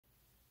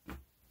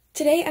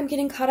Today I'm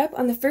getting caught up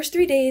on the first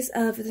 3 days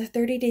of the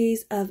 30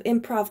 days of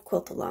Improv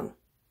Quilt Along.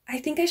 I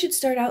think I should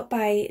start out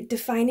by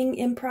defining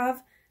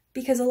improv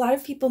because a lot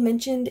of people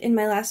mentioned in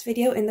my last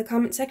video in the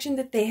comment section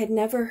that they had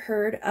never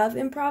heard of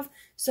improv.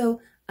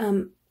 So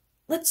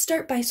let's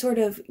start by sort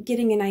of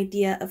getting an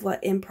idea of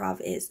what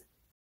improv is.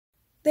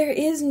 There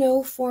is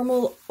no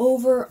formal,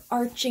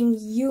 overarching,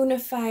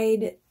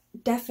 unified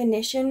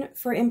definition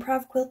for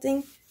improv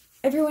quilting.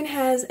 Everyone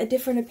has a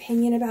different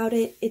opinion about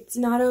it. It's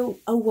not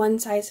a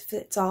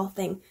one-size-fits-all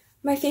thing.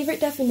 My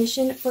favorite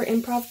definition for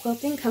improv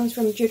quilting comes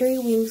from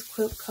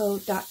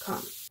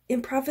JitteryWingsQuiltCo.com.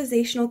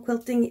 Improvisational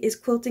quilting is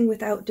quilting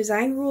without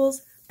design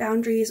rules,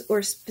 boundaries,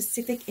 or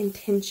specific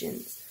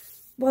intentions.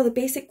 While the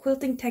basic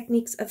quilting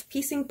techniques of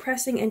piecing,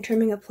 pressing, and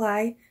trimming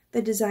apply,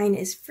 the design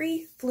is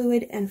free,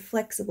 fluid, and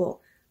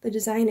flexible. The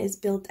design is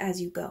built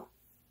as you go.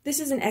 This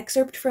is an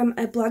excerpt from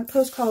a blog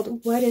post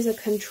called What is a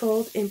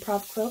Controlled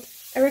Improv Quilt?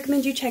 I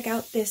recommend you check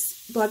out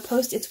this blog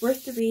post. It's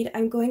worth the read.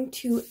 I'm going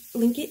to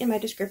link it in my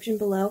description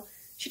below.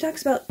 She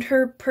talks about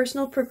her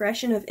personal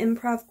progression of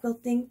improv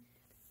quilting,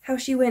 how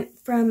she went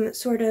from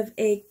sort of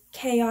a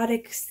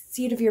chaotic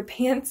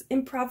seat-of-your-pants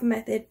improv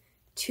method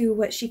to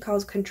what she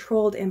calls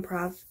controlled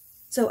improv.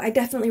 So I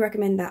definitely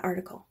recommend that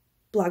article,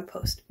 blog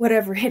post,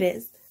 whatever it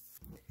is.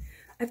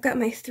 I've got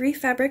my 3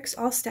 fabrics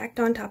all stacked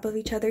on top of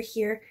each other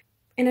here,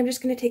 and I'm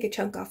just going to take a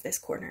chunk off this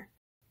corner.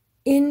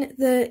 In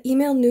the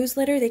email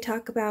newsletter, they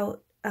talk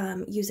about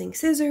using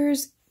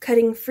scissors,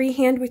 cutting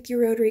freehand with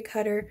your rotary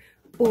cutter,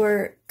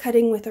 or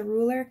cutting with a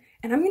ruler.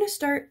 And I'm going to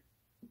start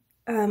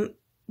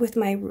with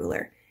my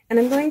ruler. And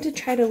I'm going to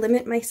try to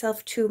limit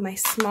myself to my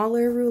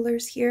smaller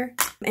rulers here.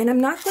 And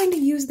I'm not going to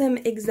use them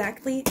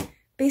exactly.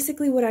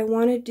 Basically, what I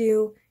want to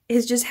do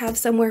is just have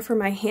somewhere for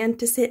my hand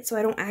to sit so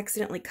I don't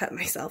accidentally cut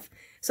myself.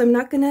 So I'm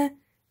not going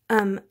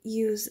to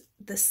use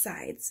the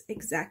sides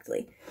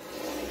exactly.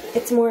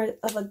 It's more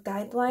of a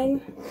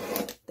guideline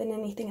than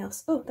anything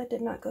else. Oh, that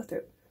did not go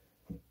through.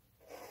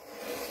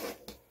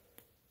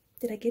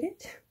 Did I get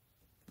it?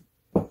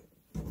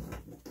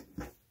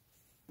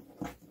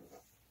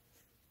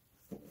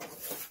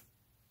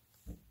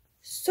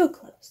 So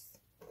close.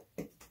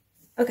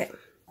 Okay.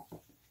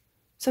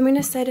 So I'm going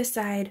to set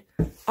aside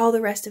all the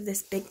rest of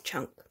this big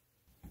chunk.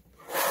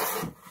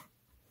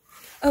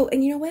 Oh,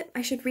 and you know what?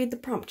 I should read the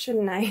prompt,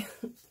 shouldn't I?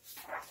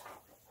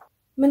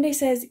 Monday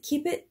says,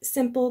 keep it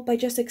simple by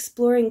just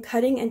exploring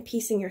cutting and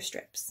piecing your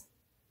strips.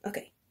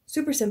 Okay,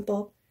 super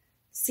simple.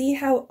 See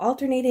how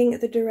alternating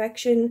the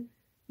direction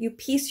you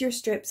piece your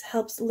strips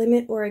helps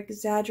limit or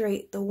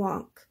exaggerate the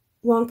wonk.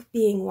 Wonk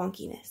being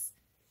wonkiness.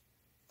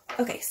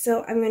 Okay,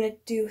 so I'm going to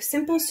do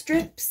simple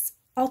strips,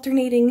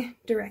 alternating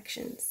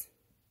directions.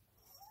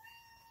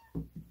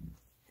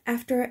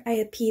 After I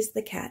appease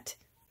the cat.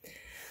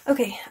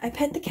 Okay, I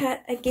pet the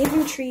cat, I gave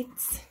him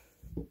treats.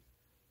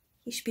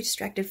 He should be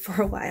distracted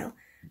for a while.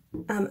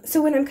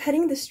 So when I'm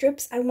cutting the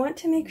strips, I want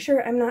to make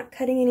sure I'm not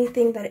cutting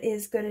anything that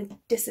is going to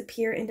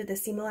disappear into the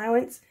seam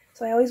allowance.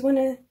 So I always want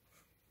to,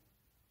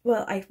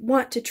 well, I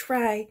want to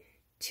try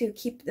to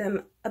keep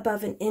them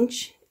above 1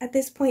 inch at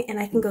this point, and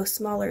I can go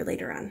smaller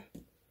later on.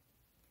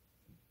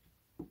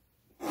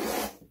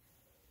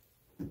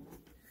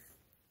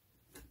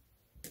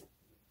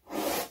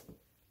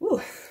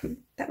 Ooh,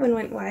 that one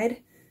went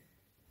wide.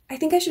 I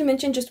think I should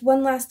mention just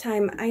one last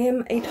time, I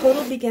am a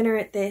total beginner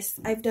at this.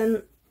 I've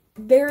done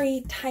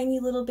very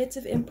tiny little bits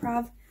of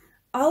improv.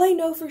 All I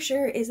know for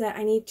sure is that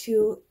I need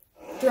to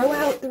throw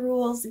out the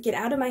rules, get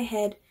out of my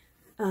head.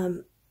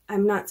 I'm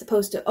not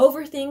supposed to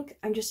overthink.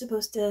 I'm just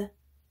supposed to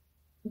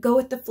go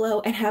with the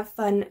flow and have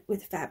fun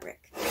with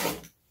fabric.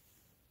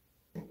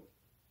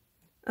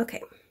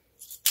 Okay.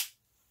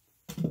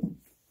 I'm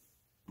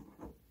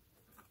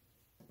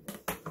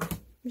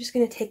just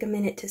going to take a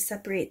minute to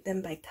separate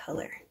them by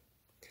color.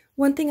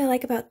 One thing I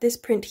like about this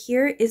print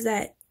here is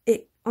that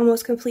it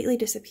almost completely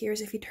disappears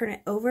if you turn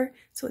it over,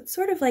 so it's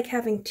sort of like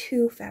having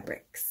 2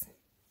 fabrics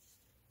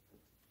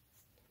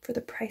for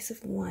the price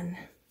of 1.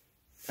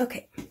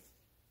 Okay,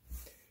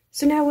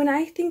 so now when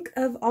I think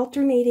of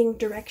alternating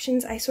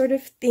directions, I sort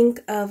of think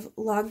of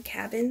log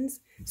cabins.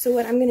 So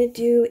what I'm going to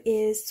do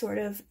is sort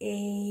of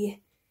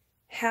a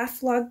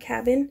half log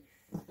cabin.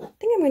 I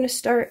think I'm going to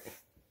start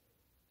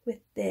with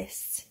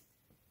this.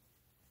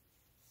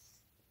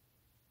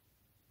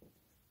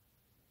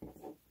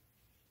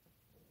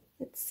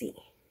 Let's see.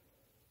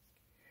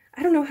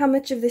 I don't know how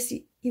much of this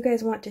you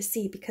guys want to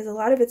see because a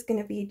lot of it's going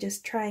to be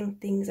just trying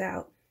things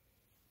out.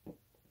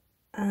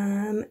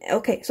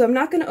 Okay, so I'm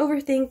not going to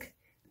overthink.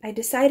 I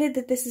decided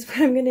that this is what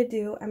I'm going to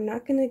do. I'm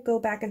not going to go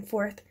back and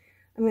forth.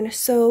 I'm going to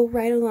sew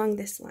right along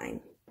this line.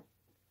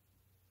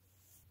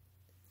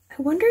 I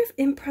wonder if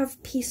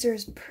improv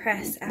piecers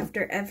press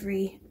after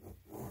every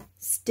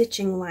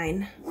stitching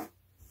line.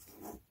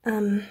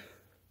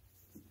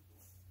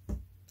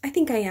 I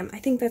think I am. I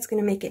think that's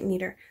going to make it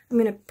neater. I'm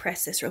going to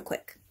press this real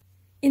quick.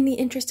 In the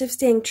interest of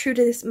staying true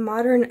to this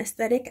modern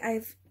aesthetic,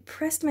 I've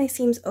pressed my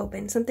seams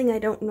open, something I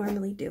don't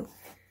normally do.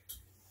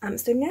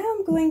 So now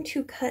I'm going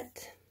to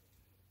cut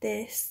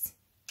this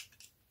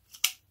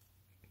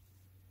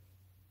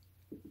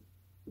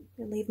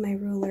I'm gonna leave my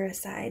ruler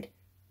aside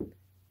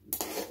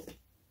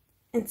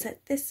and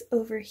set this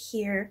over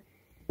here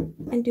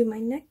and do my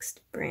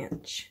next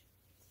branch.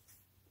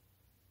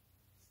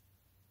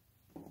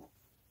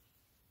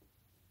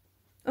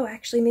 Oh,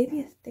 actually,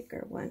 maybe a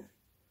thicker one.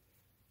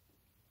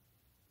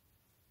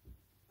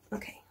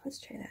 Okay, let's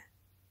try that.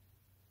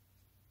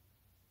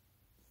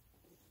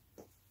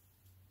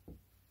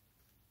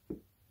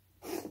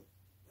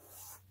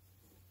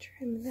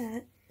 Trim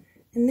that.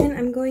 And then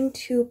I'm going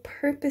to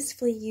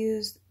purposefully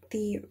use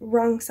the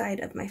wrong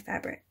side of my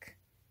fabric,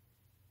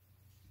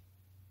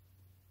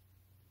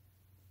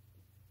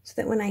 so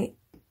that when I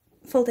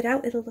fold it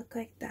out, it'll look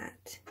like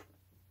that.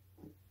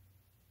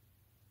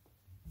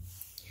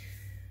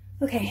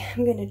 Okay,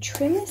 I'm going to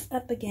trim this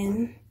up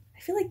again.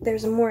 I feel like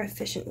there's a more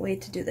efficient way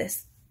to do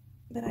this,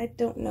 but I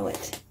don't know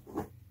it.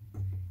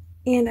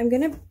 And I'm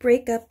going to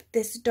break up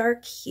this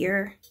dark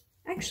here.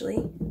 Actually,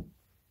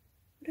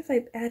 what if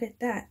I added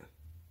that?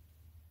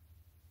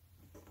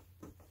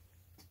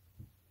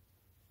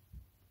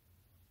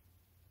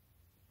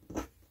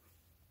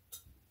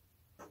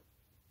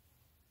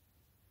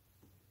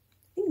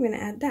 I think I'm going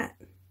to add that.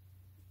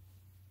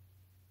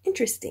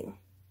 Interesting.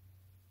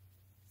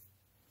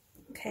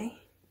 Okay.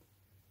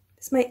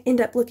 This might end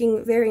up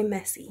looking very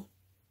messy,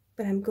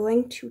 but I'm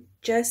going to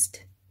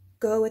just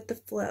go with the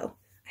flow.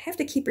 I have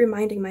to keep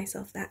reminding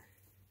myself that.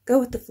 Go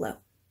with the flow.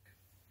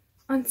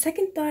 On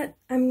second thought,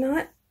 I'm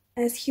not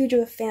as huge of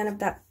a fan of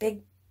that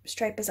big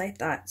stripe as I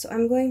thought, so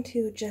I'm going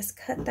to just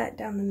cut that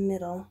down the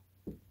middle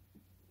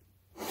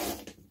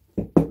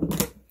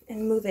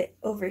and move it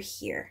over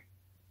here.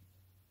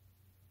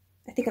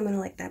 I think I'm going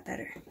to like that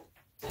better.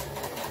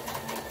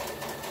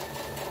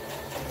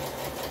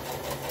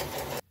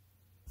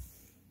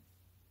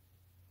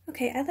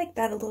 Okay, I like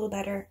that a little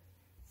better.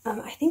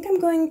 I think I'm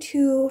going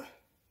to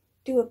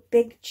do a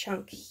big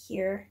chunk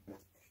here.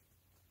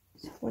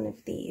 So one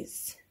of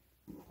these.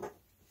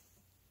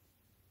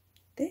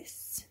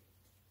 This,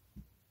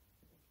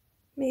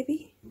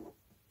 maybe.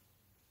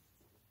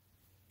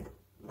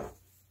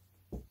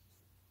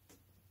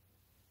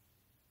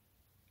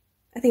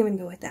 I think I'm gonna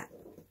go with that.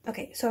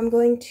 Okay, so I'm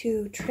going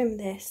to trim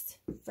this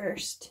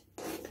first.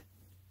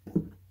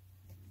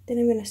 Then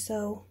I'm gonna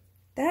sew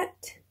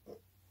that,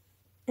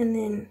 and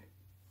then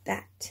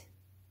that.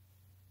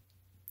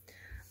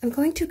 I'm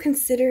going to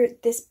consider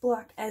this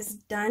block as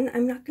done.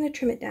 I'm not going to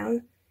trim it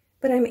down,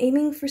 but I'm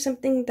aiming for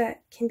something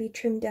that can be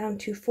trimmed down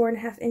to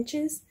 4.5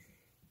 inches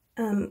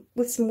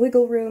with some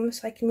wiggle room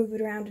so I can move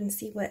it around and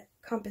see what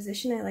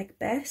composition I like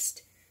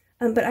best.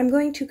 But I'm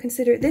going to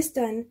consider this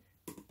done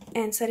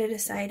and set it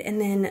aside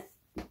and then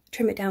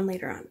trim it down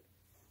later on.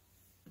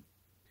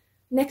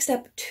 Next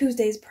up,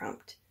 Tuesday's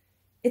prompt.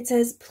 It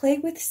says, play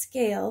with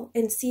scale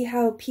and see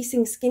how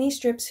piecing skinny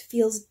strips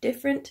feels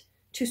different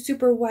to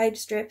super wide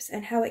strips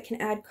and how it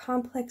can add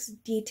complex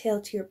detail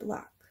to your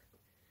block.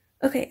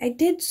 Okay, I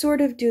did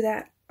sort of do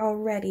that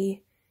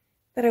already,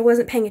 but I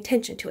wasn't paying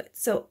attention to it.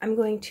 So I'm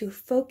going to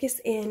focus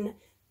in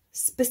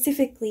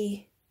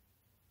specifically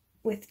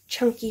with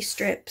chunky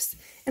strips.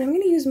 And I'm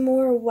going to use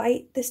more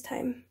white this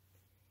time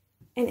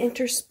and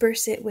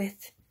intersperse it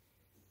with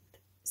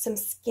some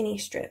skinny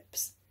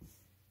strips.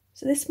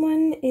 So this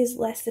one is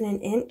less than 1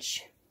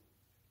 inch.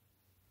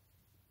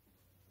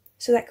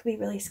 So that could be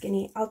really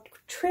skinny. I'll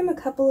trim a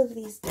couple of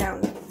these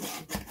down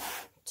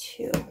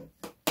too.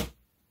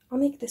 I'll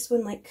make this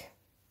one like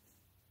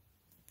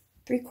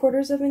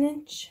 3/4 of an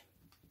inch.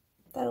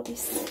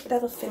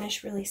 That'll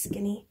finish really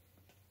skinny.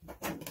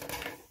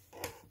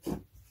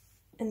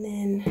 And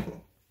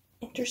then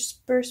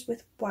intersperse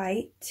with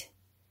white.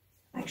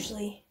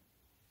 Actually,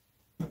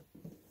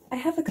 I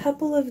have a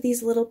couple of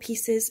these little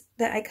pieces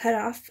that I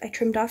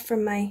trimmed off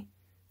from my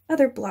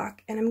other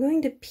block, and I'm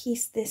going to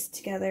piece this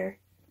together.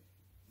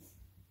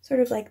 Sort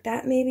of like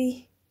that,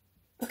 maybe.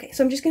 Okay,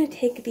 so I'm just going to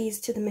take these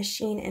to the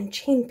machine and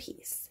chain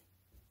piece.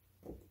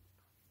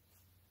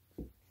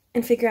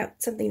 And figure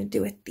out something to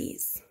do with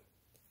these.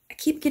 I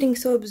keep getting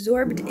so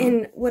absorbed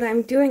in what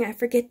I'm doing, I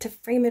forget to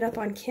frame it up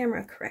on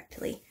camera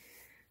correctly.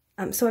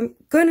 So I'm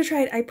going to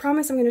try it. I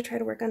promise I'm going to try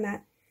to work on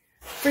that.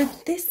 For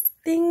this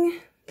thing,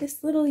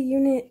 this little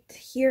unit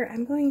here,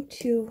 I'm going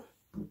to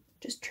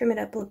just trim it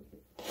up a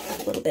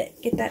little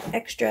bit. Get that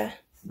extra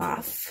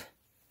off.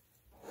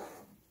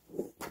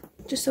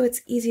 Just so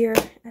it's easier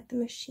at the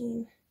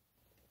machine.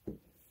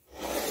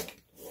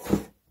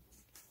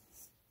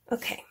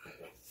 Okay.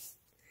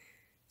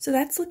 So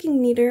that's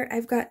looking neater.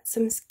 I've got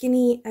some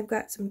skinny, I've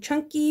got some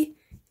chunky.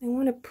 I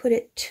want to put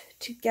it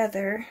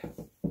together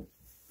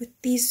with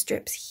these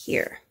strips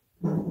here.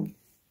 I'm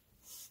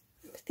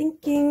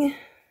thinking,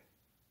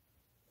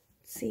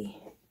 let's see.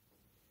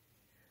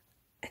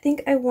 I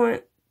think I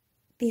want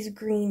these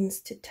greens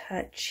to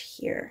touch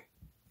here.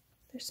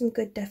 There's some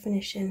good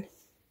definition.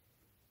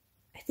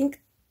 I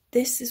think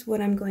this is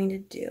what I'm going to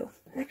do.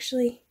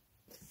 Actually,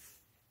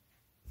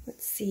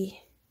 let's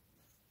see.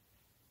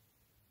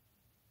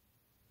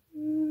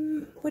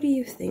 What do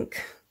you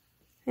think?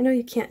 I know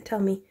you can't tell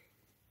me.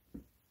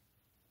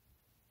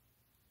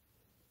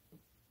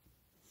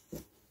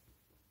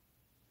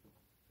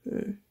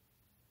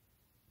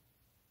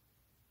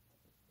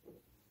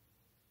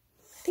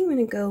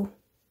 gonna go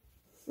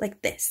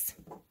like this.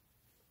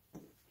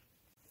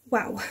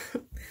 Wow,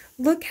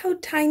 look how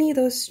tiny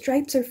those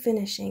stripes are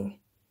finishing.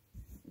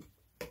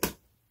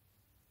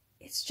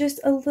 It's just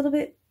a little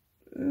bit,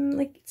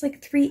 it's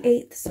like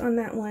 3/8 on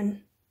that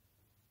one.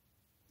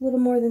 A little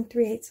more than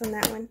 3/8 on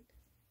that one.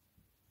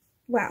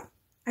 Wow,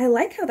 I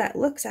like how that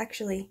looks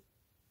actually.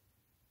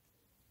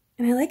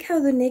 And I like how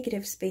the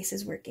negative space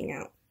is working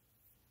out.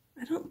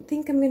 I don't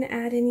think I'm going to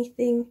add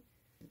anything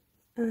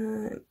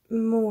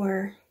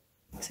more.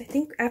 So I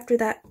think after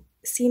that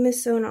seam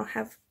is sewn, I'll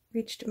have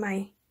reached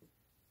my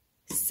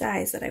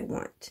size that I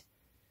want.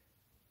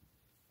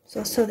 So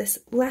I'll sew this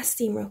last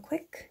seam real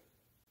quick.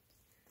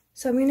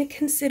 So I'm going to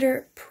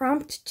consider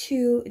prompt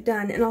 2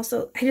 done. And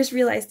also, I just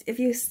realized if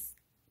you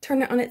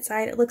turn it on its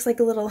side, it looks like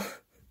a little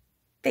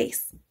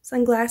face,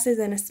 sunglasses,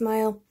 and a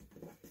smile.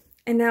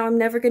 And now I'm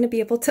never going to be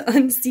able to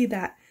unsee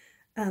that.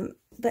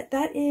 But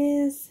that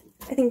is,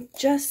 I think,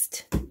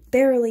 just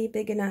barely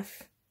big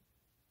enough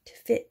to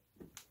fit.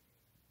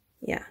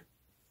 Yeah.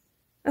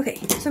 Okay,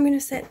 so I'm going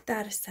to set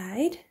that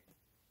aside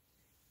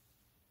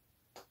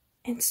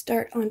and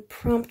start on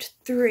prompt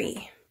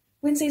 3.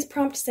 Wednesday's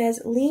prompt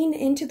says, lean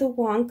into the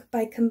wonk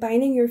by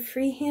combining your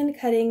freehand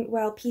cutting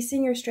while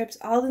piecing your strips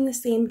all in the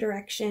same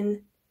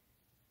direction.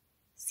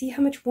 See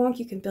how much wonk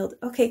you can build.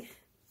 Okay,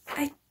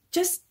 I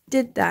just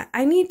did that.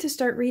 I need to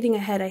start reading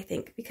ahead, I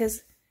think,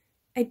 because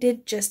I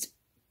did just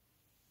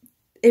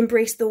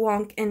embrace the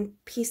wonk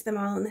and piece them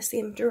all in the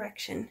same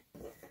direction.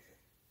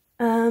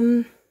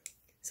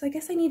 So I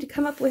guess I need to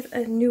come up with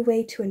a new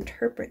way to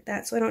interpret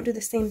that so I don't do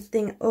the same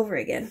thing over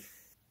again.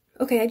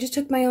 Okay, I just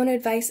took my own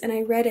advice and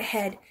I read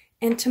ahead,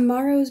 and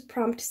tomorrow's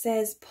prompt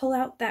says, pull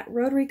out that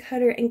rotary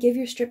cutter and give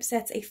your strip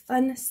sets a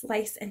fun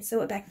slice and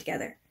sew it back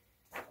together.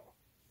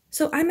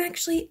 So I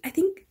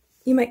think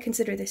you might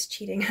consider this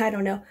cheating, I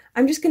don't know.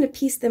 I'm just going to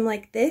piece them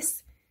like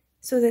this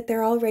so that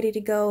they're all ready to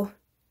go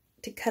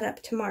to cut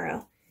up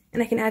tomorrow.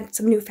 And I can add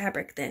some new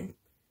fabric then.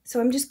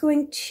 So I'm just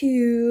going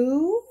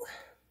to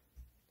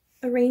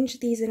arrange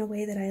these in a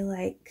way that I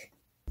like.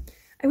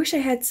 I wish I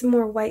had some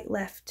more white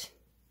left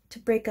to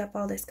break up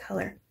all this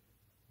color.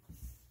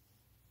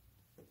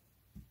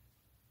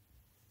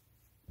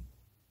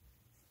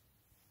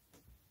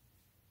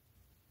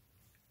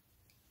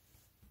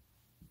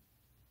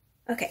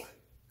 Okay,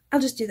 I'll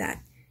just do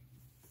that.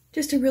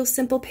 Just a real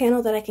simple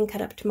panel that I can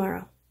cut up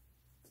tomorrow.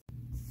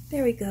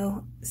 There we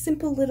go.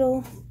 Simple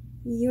little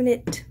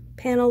unit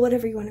panel,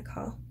 whatever you want to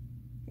call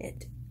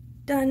it.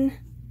 Done.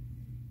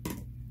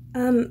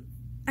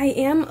 I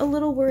am a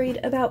little worried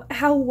about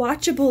how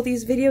watchable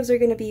these videos are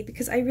going to be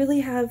because I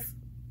really have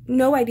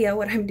no idea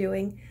what I'm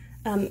doing.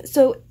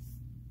 So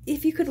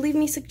if you could leave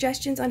me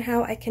suggestions on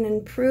how I can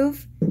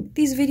improve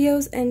these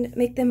videos and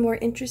make them more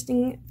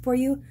interesting for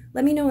you,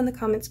 let me know in the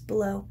comments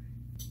below.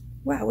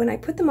 Wow, when I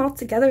put them all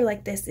together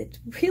like this, it's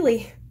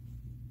really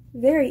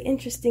very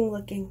interesting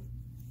looking.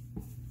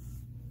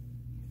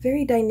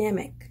 Very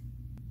dynamic.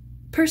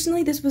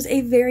 Personally, this was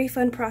a very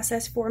fun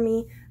process for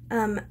me.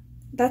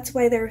 That's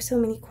why there were so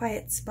many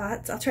quiet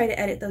spots. I'll try to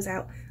edit those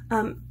out.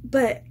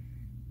 But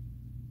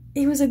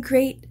it was a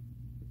great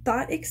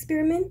thought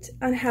experiment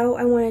on how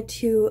I wanted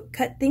to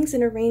cut things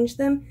and arrange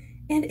them.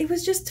 And it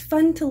was just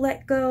fun to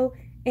let go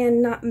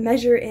and not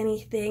measure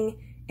anything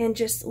and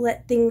just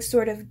let things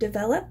sort of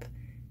develop.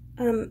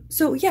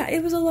 So yeah,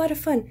 it was a lot of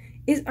fun.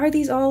 Are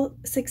these all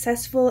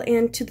successful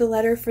and to the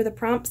letter for the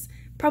prompts?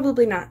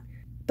 Probably not.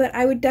 But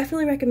I would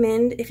definitely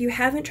recommend, if you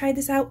haven't tried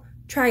this out,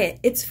 try it.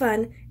 It's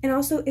fun, and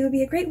also it would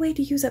be a great way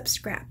to use up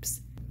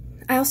scraps.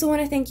 I also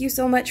want to thank you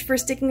so much for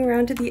sticking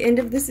around to the end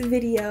of this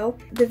video.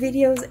 The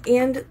videos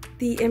and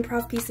the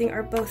improv piecing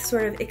are both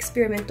sort of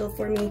experimental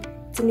for me.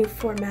 It's a new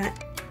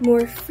format,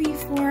 more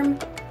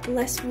freeform,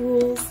 less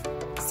rules,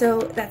 so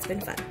that's been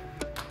fun.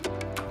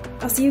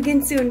 I'll see you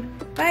again soon.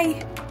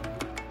 Bye!